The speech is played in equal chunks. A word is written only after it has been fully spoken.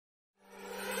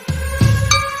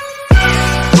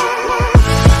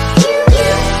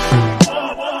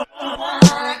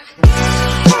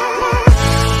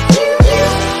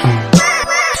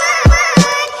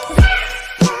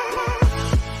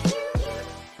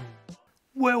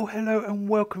Well, hello and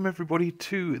welcome everybody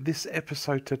to this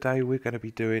episode. Today we're going to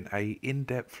be doing a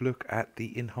in-depth look at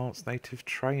the Enhanced Native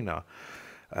Trainer,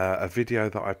 a video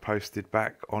that I posted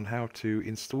back on how to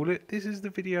install it. This is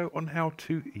the video on how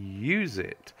to use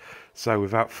it. So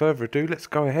without further ado, let's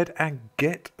go ahead and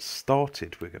get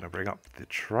started. We're going to bring up the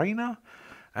trainer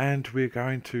and we're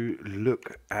going to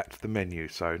look at the menu.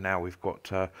 So now we've got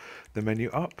the menu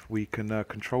up, we can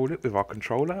control it with our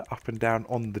controller up and down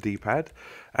on the D-pad,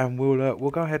 and we'll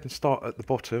go ahead and start at the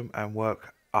bottom and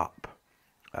work up.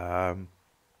 So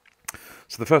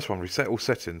the first one, reset all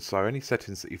settings. So any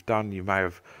settings that you've done, you may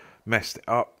have messed it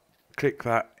up, click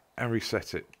that and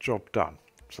reset it. Job done.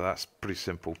 So that's pretty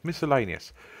simple.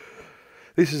 Miscellaneous.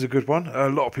 This is a good one. A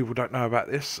lot of people don't know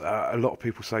about this. A lot of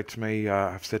people say to me,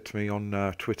 have said to me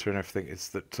on Twitter and everything, is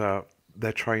that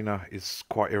their trainer is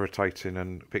quite irritating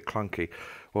and a bit clunky.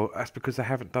 Well, that's because they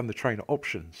haven't done the trainer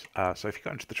options. So if you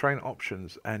go into the trainer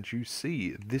options and you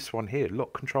see this one here,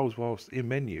 lock controls whilst in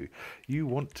menu, you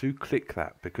want to click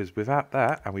that, because without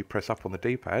that, and we press up on the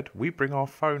D-pad, we bring our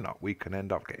phone up. We can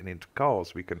end up getting into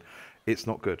cars. It's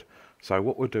not good. So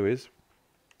what we'll do is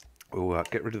we'll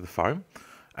get rid of the phone.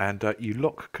 And you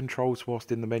lock controls whilst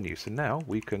in the menu. So now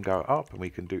we can go up and we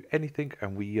can do anything,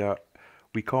 and we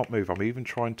can't move. I'm even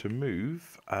trying to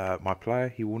move my player.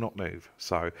 He will not move.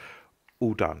 So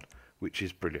all done, which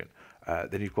is brilliant.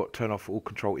 Then you've got turn off all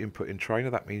control input in trainer.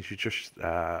 That means you just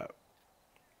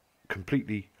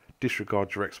completely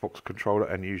disregard your Xbox controller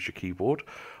and use your keyboard.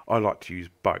 I like to use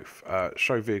both.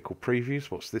 Show vehicle previews.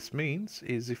 What this means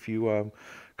is if you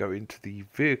go into the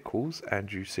vehicles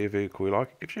and you see a vehicle you like,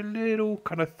 it gives you a little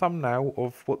kind of thumbnail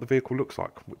of what the vehicle looks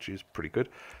like, which is pretty good.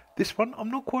 This one, I'm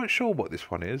not quite sure what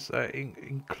this one is. It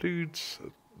includes,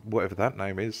 whatever that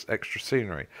name is, extra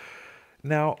scenery.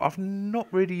 Now, I've not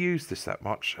really used this that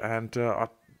much, and I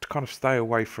kind of stay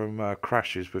away from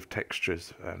crashes with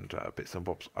textures and bits and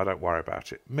bobs. I don't worry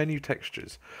about it. Menu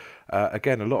textures.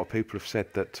 Again, a lot of people have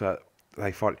said that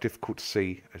they find it difficult to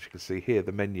see, as you can see here,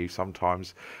 the menu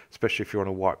sometimes, especially if you're on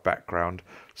a white background.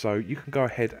 So you can go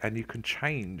ahead and you can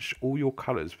change all your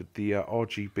colours with the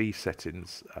RGB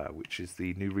settings, which is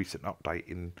the new recent update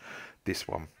in this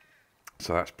one.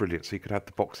 So that's brilliant. So you could have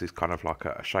the boxes kind of like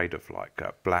a shade of like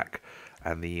black,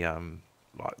 and the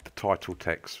like the title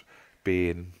text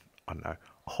being, I don't know,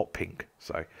 hot pink.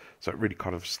 So it really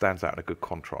kind of stands out in a good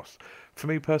contrast. For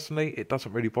me personally, it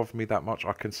doesn't really bother me that much.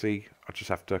 I can see, I just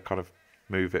have to kind of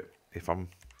move it if I'm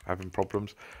having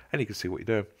problems, and you can see what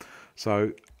you're doing.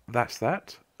 So that's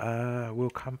that. We'll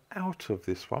come out of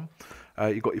this one.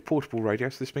 You've got your portable radio,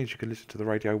 so this means you can listen to the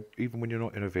radio even when you're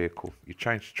not in a vehicle. You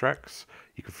change the tracks,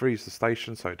 you can freeze the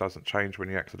station so it doesn't change when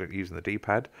you're accidentally using the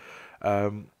D-pad.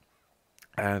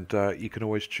 And you can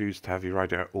always choose to have your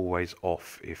radio always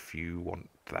off if you want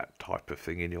that type of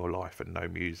thing in your life, and no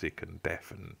music and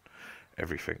deaf and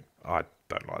everything. I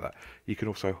don't like that. You can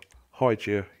also hide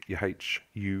your HUD,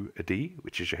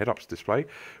 which is your head-ups display,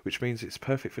 which means it's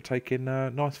perfect for taking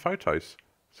nice photos.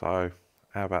 So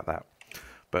how about that?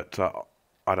 But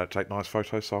I don't take nice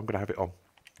photos, so I'm going to have it on.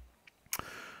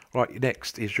 Right,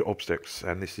 next is your objects,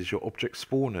 and this is your object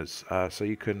spawners. So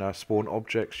you can spawn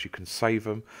objects, you can save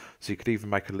them, so you could even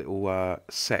make a little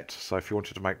set. So if you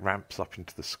wanted to make ramps up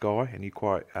into the sky, and you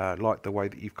quite like the way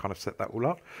that you've kind of set that all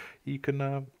up, you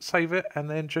can save it and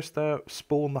then just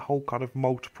spawn the whole kind of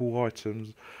multiple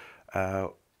items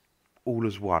all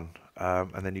as one.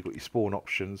 And then you've got your spawn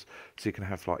options, so you can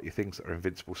have like your things that are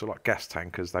invincible, so like gas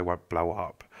tankers, they won't blow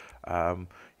up.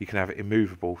 You can have it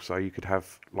immovable, so you could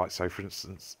have, like, say for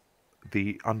instance,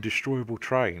 the undestroyable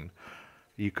train.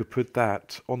 You could put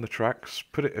that on the tracks,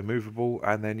 put it immovable,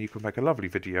 and then you can make a lovely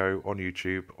video on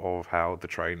YouTube of how the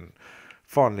train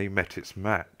finally met its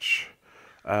match.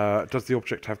 Does the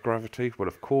object have gravity? Well,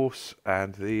 of course,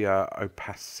 and the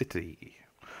opacity,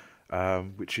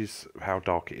 which is how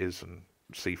dark it is and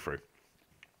see-through.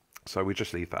 So we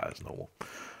just leave that as normal.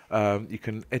 You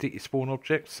can edit your spawn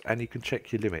objects, and you can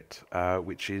check your limit,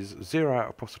 which is 0 out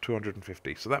of possible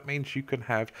 250. So that means you can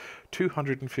have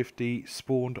 250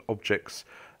 spawned objects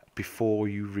before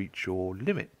you reach your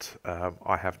limit.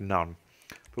 I have none,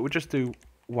 but we'll just do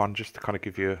one just to kind of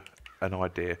give you an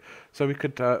idea. So we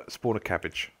could spawn a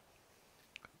cabbage.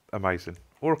 Amazing.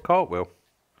 Or a cartwheel,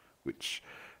 which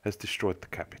has destroyed the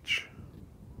cabbage.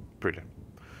 Brilliant.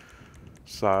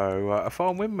 So a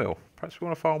farm windmill. Perhaps we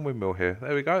want a farm windmill here.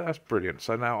 There we go. That's brilliant.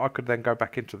 So now I could then go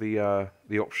back into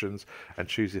the options and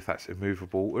choose if that's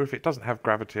immovable, or if it doesn't have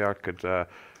gravity, I could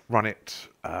run it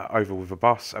over with a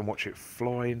bus and watch it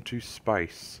fly into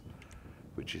space,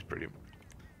 which is brilliant.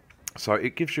 So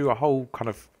it gives you a whole kind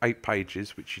of 8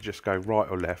 pages, which you just go right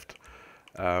or left,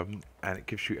 and it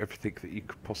gives you everything that you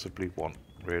could possibly want,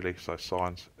 really. So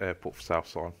signs, airport for south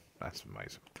sign, that's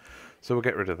amazing. So we'll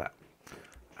get rid of that,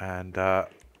 and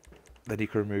then you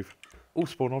can remove all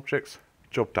spawn objects.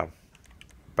 Job done.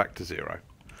 Back to 0.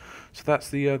 So that's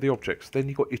the objects. Then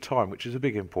you've got your time, which is a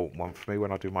big important one for me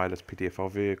when I do my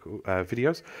LSPDFR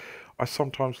videos. I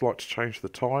sometimes like to change the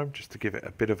time just to give it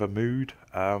a bit of a mood.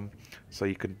 So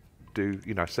you can do,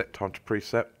 set time to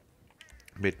preset,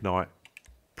 midnight,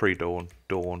 pre-dawn,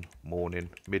 dawn, morning,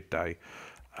 midday,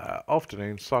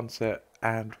 afternoon, sunset,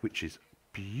 and which is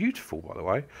beautiful, by the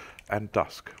way, and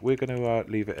dusk. We're going to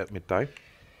leave it at midday.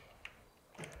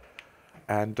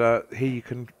 And here you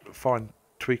can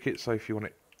tweak it. So if you want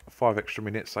it 5 extra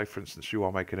minutes, say for instance you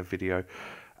are making a video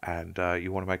and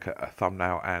you want to make a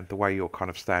thumbnail, and the way you're kind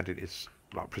of standing is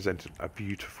like presenting a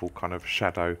beautiful kind of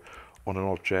shadow on an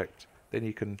object, then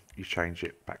you change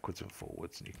it backwards and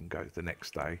forwards, and you can go the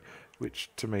next day, which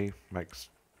to me makes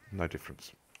no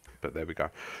difference. But there we go.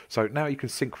 So now you can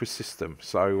sync with system.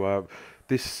 So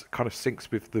this kind of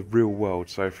syncs with the real world.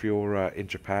 So if you're in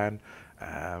Japan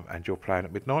and you're playing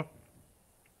at midnight,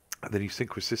 and then you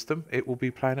sync with system, it will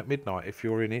be playing at midnight. If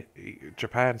you're in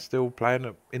Japan, still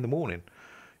playing in the morning,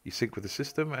 you sync with the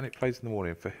system and it plays in the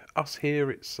morning. For us here,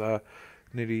 it's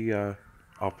nearly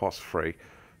 3:30.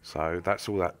 So that's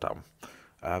all that done.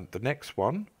 The next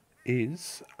one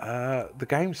is the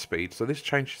game speed. So this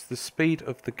changes the speed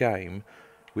of the game,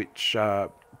 which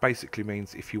basically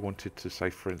means if you wanted to, say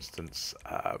for instance,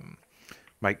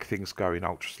 make things go in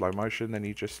ultra slow motion, then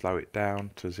you just slow it down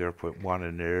to 0.1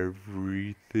 and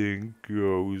everything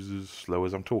goes as slow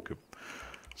as I'm talking.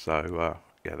 So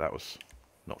yeah, that was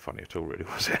not funny at all, really,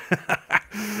 was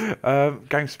it?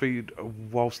 Game speed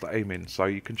whilst aiming. So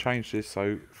you can change this.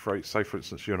 So say for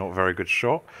instance you're not a very good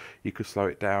shot, you could slow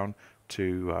it down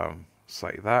to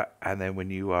say that, and then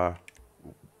when you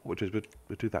we'll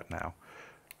do that now,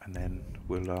 and then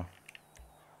we'll I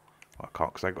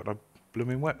can't because I got no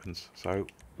blooming weapons, so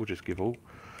we'll just give all,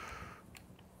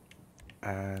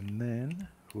 and then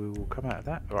we will come out of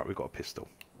that. Alright, we've got a pistol.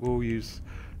 We'll use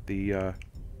the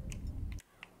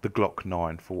Glock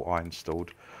 9 for what I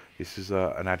installed. This is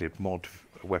an added mod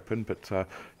weapon, but you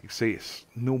can see it's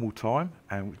normal time,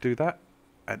 and we do that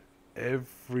and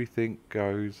everything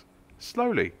goes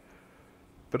slowly,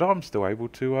 but I'm still able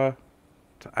to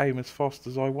aim as fast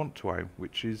as I want to aim,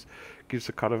 which gives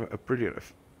a kind of a brilliant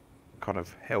kind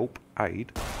of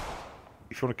aid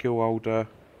if you want to kill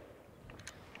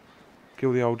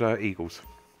the old eagles.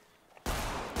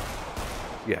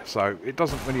 Yeah, so it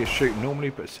doesn't when you're shooting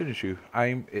normally, but as soon as you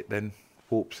aim, it then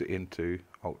warps it into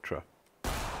ultra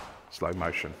slow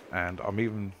motion. And I'm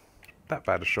even that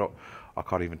bad a shot, I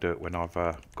can't even do it when I've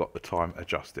got the time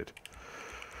adjusted.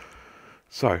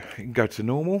 So you can go to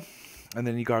normal, and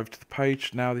then you go over to the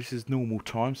page. Now this is normal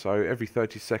time, so every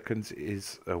 30 seconds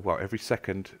is, well, every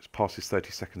second passes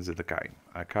 30 seconds of the game.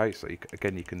 Okay, so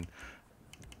again you can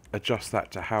adjust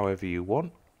that to however you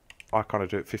want. I kind of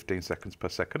do it 15 seconds per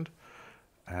second,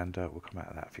 and we'll come out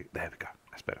of that. There we go,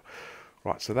 that's better.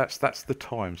 Right, so that's the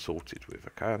time sorted with.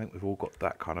 Okay, I think we've all got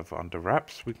that kind of under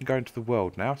wraps. We can go into the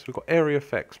world now. So we've got area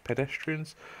effects,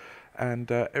 pedestrians,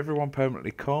 and everyone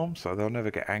permanently calm, so they'll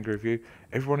never get angry with you.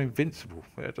 Everyone invincible.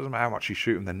 It doesn't matter how much you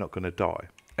shoot them, they're not going to die.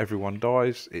 Everyone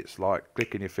dies. It's like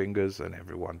clicking your fingers, and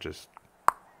everyone just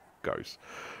goes.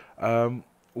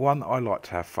 One I like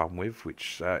to have fun with,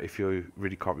 which if you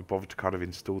really can't be bothered to kind of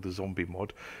install the zombie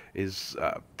mod, is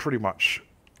pretty much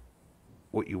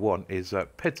what you want is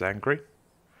Ped's angry,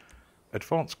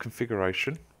 advanced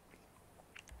configuration.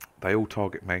 They all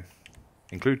target me,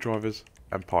 include drivers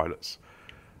and pilots.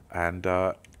 And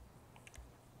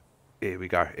here we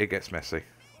go, it gets messy.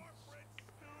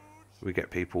 We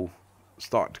get people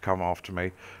starting to come after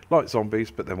me like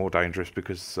zombies, but they're more dangerous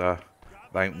because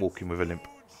they ain't walking with a limp.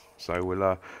 So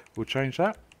we'll change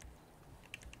that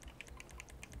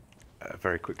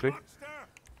very quickly.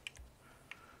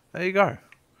 There you go.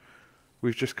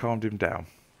 We've just calmed him down.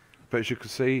 But as you can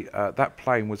see, that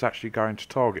plane was actually going to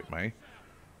target me,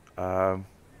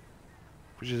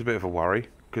 which is a bit of a worry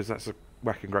because that's a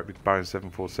whacking great big Boeing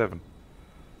 747.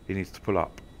 He needs to pull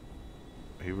up.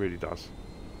 He really does.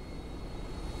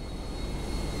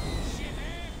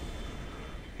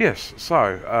 Yes,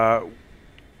 so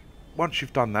once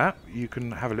you've done that, you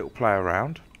can have a little play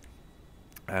around,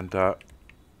 and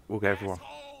we'll get everyone.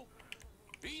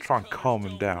 Try and calm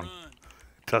him down.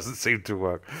 Doesn't seem to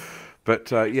work.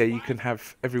 But yeah, you can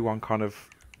have everyone kind of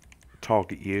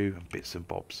target you and bits and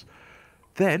bobs.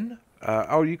 Then,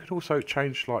 oh, you can also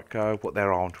change like what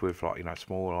they're armed with, like, you know,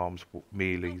 small arms,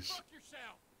 melees.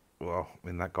 Well, I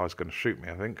mean, that guy's going to shoot me,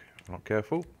 I think, if I'm not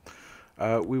careful.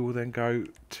 we will then go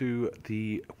to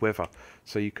the weather.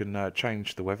 So you can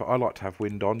change the weather. I like to have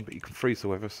wind on, but you can freeze the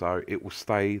weather so it will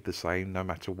stay the same no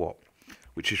matter what,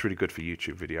 which is really good for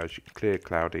YouTube videos. You can clear,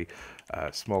 cloudy,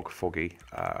 smog, foggy,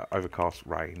 overcast,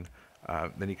 rain.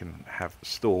 Then you can have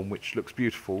storm, which looks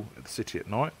beautiful at the city at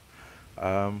night.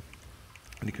 And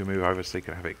you can move over so you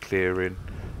can have it clearing,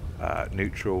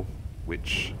 neutral,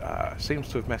 which seems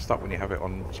to have messed up when you have it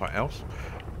on something else.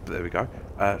 But there we go.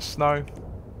 Snow,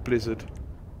 blizzard,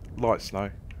 light snow,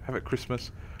 have it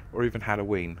Christmas, or even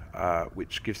Halloween,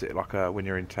 which gives it like a, when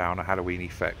you're in town, a Halloween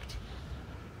effect.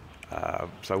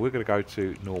 So we're going to go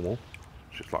to normal,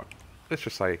 just like, let's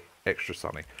just say extra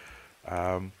sunny.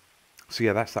 So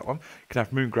yeah, that's that one. You can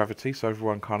have moon gravity, so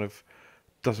everyone kind of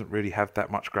doesn't really have that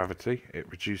much gravity. It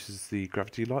reduces the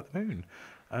gravity like the moon.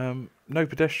 No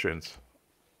pedestrians,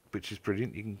 which is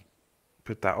brilliant. You can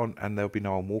put that on and there'll be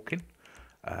no one walking.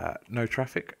 No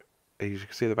traffic. As you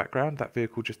can see in the background, that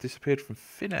vehicle just disappeared from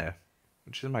thin air,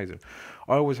 which is amazing.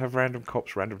 I always have random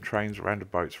cops, random trains, random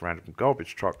boats, random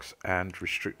garbage trucks, and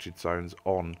restricted zones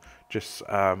on, just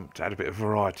to add a bit of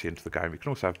variety into the game. You can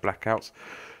also have blackouts.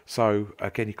 So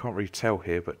again, you can't really tell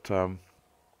here, but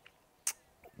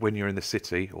when you're in the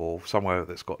city or somewhere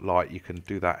that's got light, you can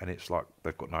do that, and it's like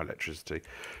they've got no electricity.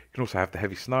 You can also have the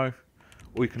heavy snow,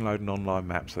 or you can load an online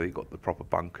map, so you've got the proper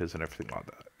bunkers and everything like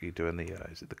that. You're doing the,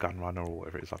 is it the gun runner or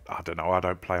whatever it is? I don't know, I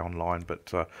don't play online,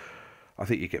 but I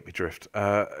think you get me drift.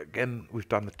 Again, we've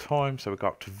done the time, so we go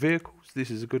up to vehicles.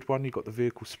 This is a good one. You've got the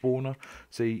vehicle spawner.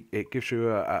 See, it gives you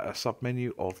a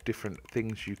sub-menu of different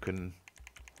things you can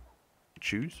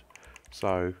choose.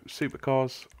 So,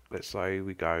 supercars, let's say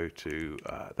we go to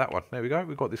that one. There we go,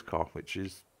 we've got this car, which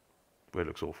is, well, it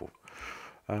looks awful.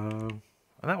 And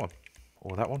that one,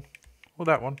 or that one, or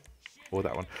that one, or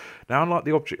that one. Now, unlike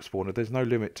the object spawner, there's no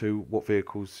limit to what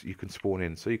vehicles you can spawn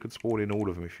in. So you can spawn in all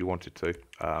of them if you wanted to.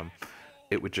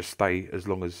 It would just stay as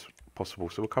long as possible.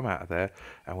 So we'll come out of there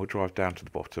and we'll drive down to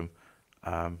the bottom.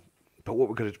 But what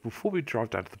we're going to do, before we drive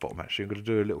down to the bottom, actually, I'm going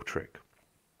to do a little trick.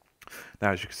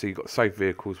 Now, as you can see, you've got saved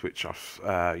vehicles, which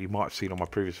you might have seen on my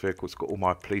previous vehicle. It's got all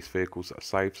my police vehicles that are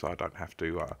saved, so I don't have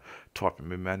to type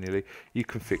them in manually. You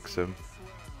can fix them,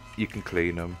 you can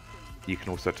clean them, you can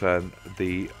also turn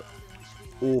the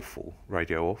awful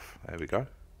radio off. There we go.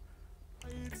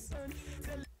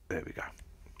 There we go.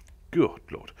 Good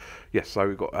Lord. Yes, so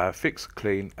we've got fix,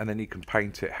 clean, and then you can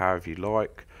paint it however you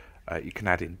like. You can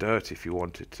add in dirt if you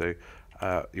wanted to.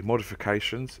 Your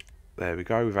modifications. There we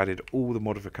go, we've added all the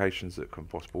modifications that can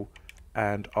possible,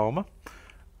 and armor,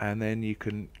 and then you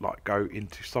can like go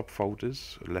into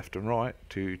subfolders left and right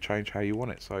to change how you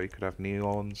want it. So you could have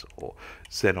neons or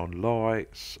xenon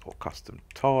lights or custom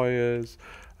tires.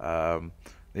 Then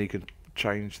you can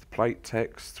change the plate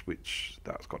text, which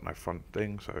that's got no front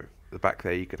thing, so the back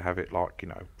there you could have it like, you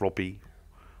know, Robbie,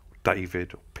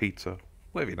 David, or Peter,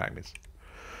 whatever your name is.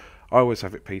 I always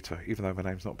have it Peter, even though my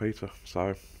name's not Peter.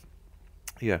 So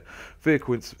yeah,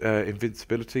 vehicle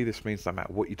invincibility. This means no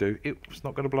matter what you do, it's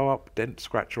not going to blow up, dent,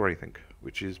 scratch, or anything,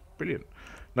 which is brilliant.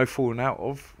 No falling out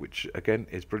of, which again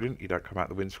is brilliant. You don't come out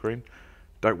the windscreen.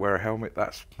 Don't wear a helmet.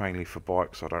 That's mainly for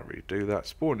bikes. I don't really do that.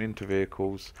 Spawn into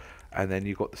vehicles, and then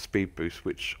you've got the speed boost,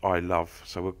 which I love.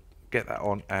 So we'll get that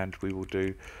on, and we will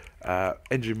do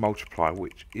engine multiplier,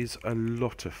 which is a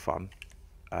lot of fun.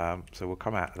 So we'll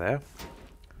come out of there,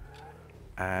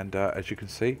 and as you can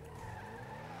see,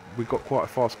 we've got quite a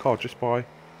fast car just by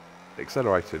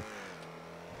accelerating,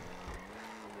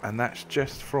 and that's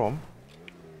just from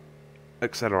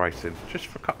accelerating just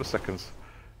for a couple of seconds,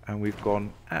 and we've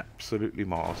gone absolutely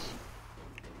Mars.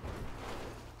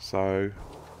 So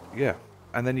yeah,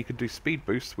 and then you can do speed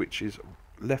boost, which is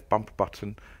left bumper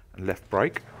button and left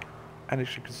brake, and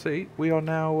as you can see, we are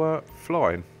now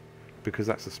flying, because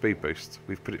that's the speed boost.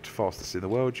 We've put it to fastest in the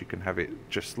world. You can have it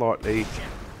just slightly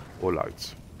or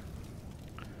loads.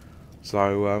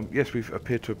 So yes, we've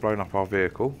appeared to have blown up our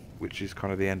vehicle, which is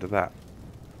kind of the end of that.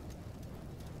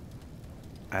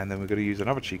 And then we're going to use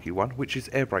another cheeky one, which is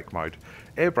air brake mode.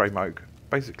 Air brake mode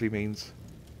basically means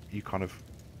you kind of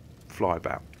fly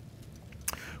about,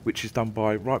 which is done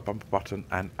by right bumper button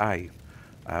and A.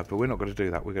 But we're not going to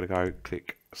do that. We're going to go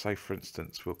click, say for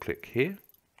instance, we'll click here,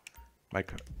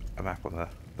 make a map on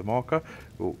the marker.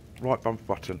 We'll right bumper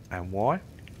button and Y.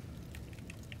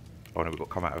 Oh no, we've got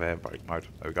to come out of air brake mode.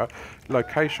 There we go.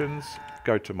 Locations,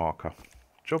 go to marker.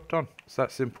 Job done. It's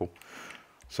that simple.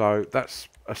 So that's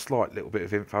a slight little bit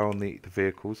of info on the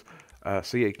vehicles.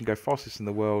 So yeah, you can go fastest in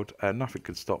the world. Nothing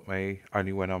can stop me,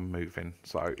 only when I'm moving.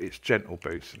 So it's gentle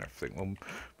boost and everything. We'll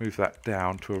move that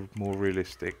down to a more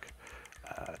realistic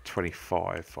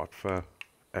 25. I prefer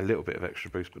a little bit of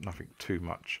extra boost, but nothing too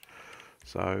much.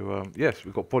 So yes,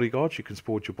 we've got bodyguards. You can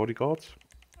spawn your bodyguards.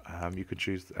 You can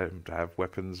choose to have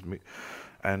weapons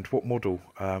and what model.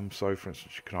 So for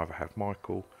instance, you can either have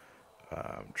Michael,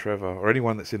 Trevor, or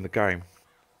anyone that's in the game,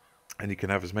 and you can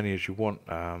have as many as you want.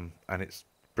 And it's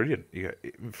brilliant. You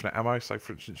get infinite ammo. So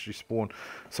for instance, you spawn,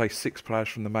 say, 6 players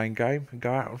from the main game and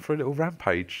go out on for a little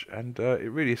rampage, and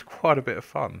it really is quite a bit of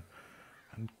fun.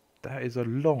 And that is a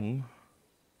long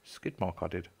skid mark I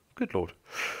did. Good lord.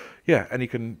 Yeah, and you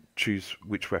can choose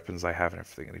which weapons they have and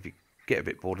everything. And if you get a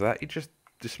bit bored of that, you just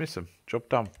dismiss them. Job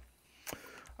done.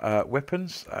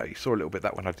 Weapons, you saw a little bit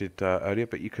that one I did earlier,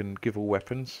 but you can give all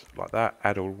weapons like that,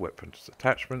 add all weapons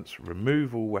attachments,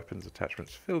 remove all weapons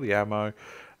attachments, fill the ammo,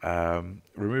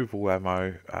 remove all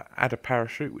ammo, add a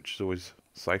parachute, which is always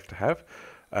safe to have.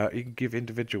 You can give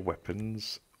individual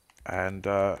weapons, and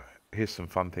here's some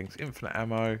fun things: infinite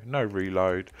ammo, no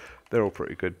reload. They're all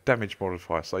pretty good. Damage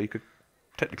modifier, so you could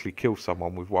technically kill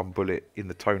someone with 1 bullet in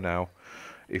the toenail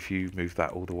if you move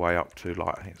that all the way up to,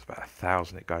 like, I think it's about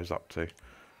 1,000 it goes up to.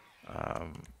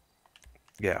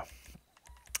 Yeah,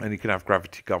 and you can have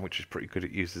gravity gun, which is pretty good.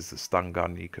 It uses the stun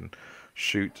gun. You can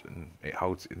shoot and it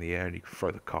holds it in the air, and you can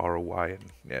throw the car away, and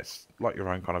yeah, it's like your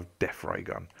own kind of death ray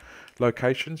gun.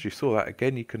 Locations, you saw that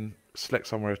again. You can select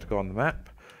somewhere to go on the map.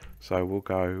 So we'll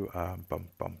go bum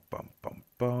bum bum bum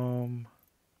bum.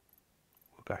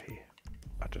 We'll go here.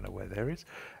 I don't know where there is,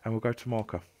 and we'll go to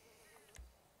marker.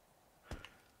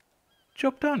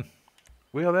 Job done.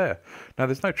 We are there. Now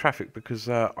there's no traffic because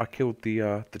I killed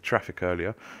the traffic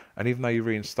earlier, and even though you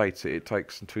reinstate it, it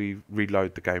takes until you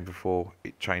reload the game before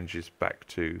it changes back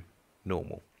to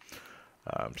normal.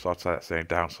 So I'd say that's the only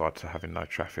downside to having no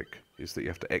traffic, is that you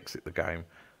have to exit the game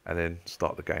and then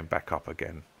start the game back up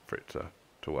again for it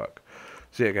to work.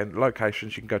 So yeah, again,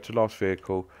 locations, you can go to last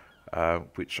vehicle,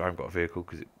 which I haven't got a vehicle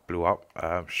because it blew up.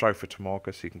 Chauffeur to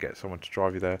marker, so you can get someone to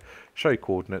drive you there. Show you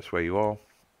coordinates where you are.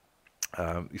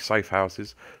 Your safe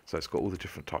houses, so it's got all the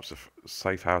different types of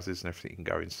safe houses and everything you can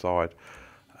go inside.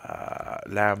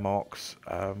 Landmarks,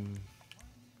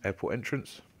 airport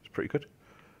entrance, it's pretty good.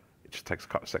 It just takes a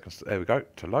couple of seconds, there we go,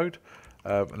 to load.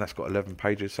 And that's got 11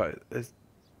 pages, so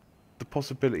the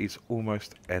possibilities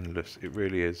almost endless, it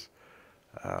really is.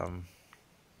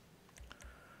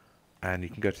 And you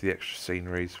can go to the extra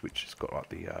sceneries, which has got like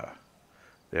the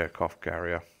aircraft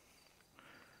carrier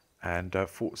and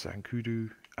Fort Zancudo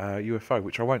UFO,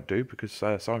 which I won't do because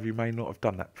some of you may not have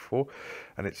done that before,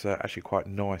 and it's actually quite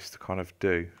nice to kind of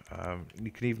do.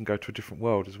 You can even go to a different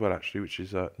world as well, actually, which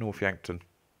is North Yankton.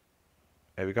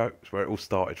 There we go. It's where it all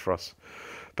started for us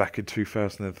back in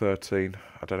 2013.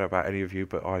 I don't know about any of you,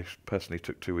 but I personally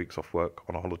took 2 weeks off work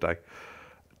on a holiday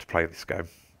to play this game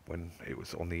when it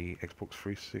was on the Xbox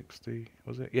 360,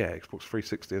 was it? Yeah, Xbox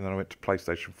 360, and then I went to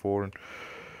PlayStation 4, and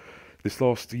this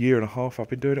last year and a half I've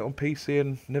been doing it on PC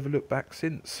and never looked back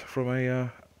since from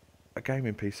a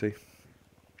gaming PC.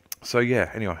 So yeah,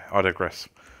 anyway, I digress.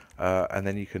 And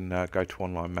then you can go to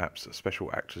online maps, special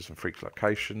actors and freak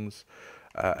locations,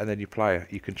 and then your player.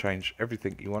 You can change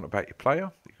everything you want about your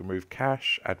player. You can remove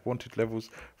cache, add wanted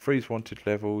levels, freeze wanted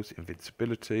levels,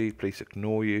 invincibility, police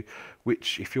ignore you,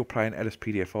 which if you're playing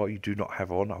LSPDFR you do not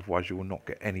have on, otherwise you will not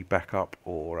get any backup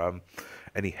or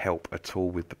any help at all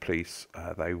with the police.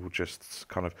 They will just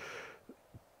kind of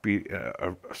be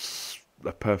a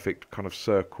perfect kind of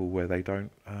circle where they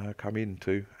don't come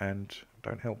into and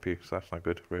don't help you, so that's no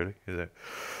good really, is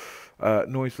it?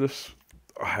 Noiseless,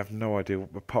 I have no idea,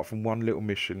 apart from one little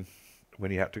mission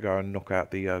when you had to go and knock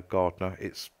out the gardener.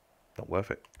 It's not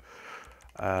worth it.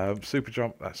 Super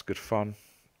jump, that's good fun.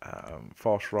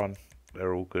 Fast run,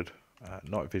 they're all good.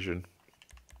 Night vision,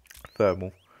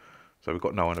 thermal, so we've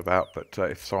got no one about, but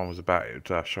if someone was about, it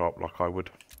would show up like I would.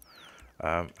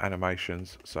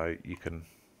 Animations, so you can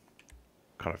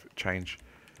kind of change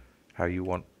how you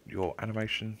want your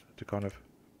animation to kind of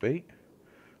be.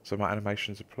 So my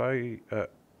animations are play,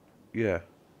 yeah,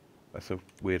 that's a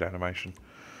weird animation.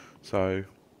 So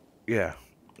yeah,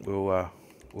 we'll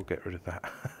get rid of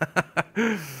that.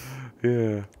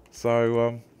 Yeah.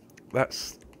 So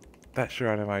that's your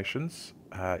animations.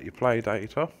 Your play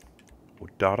data or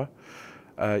data.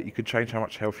 You can change how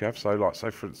much health you have. So like,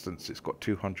 for instance, it's got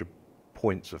 200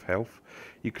 points of health.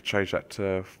 You could change that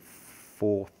to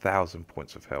 4,000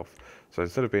 points of health. So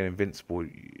instead of being invincible,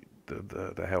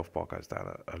 the health bar goes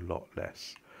down a lot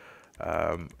less.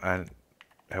 And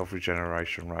health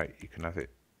regeneration rate, you can have it,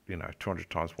 200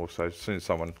 times more. So as soon as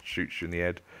someone shoots you in the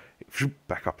head, it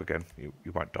back up again. You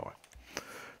won't die.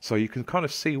 So you can kind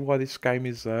of see why this game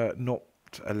is not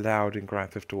allowed in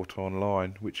Grand Theft Auto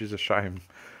Online, which is a shame.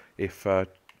 If I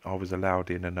was allowed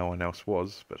in and no one else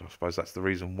was, but I suppose that's the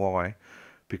reason why,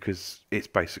 because it's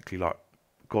basically like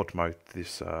God mode,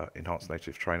 this enhanced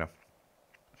native trainer.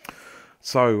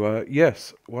 So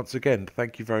yes, once again,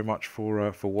 thank you very much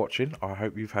for watching. I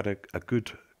hope you've had a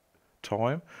good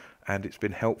time and it's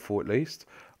been helpful at least.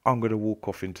 I'm going to walk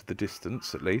off into the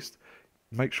distance at least.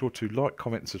 Make sure to like,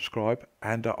 comment and subscribe,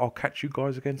 and I'll catch you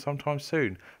guys again sometime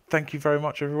soon. Thank you very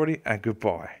much everybody, and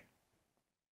goodbye.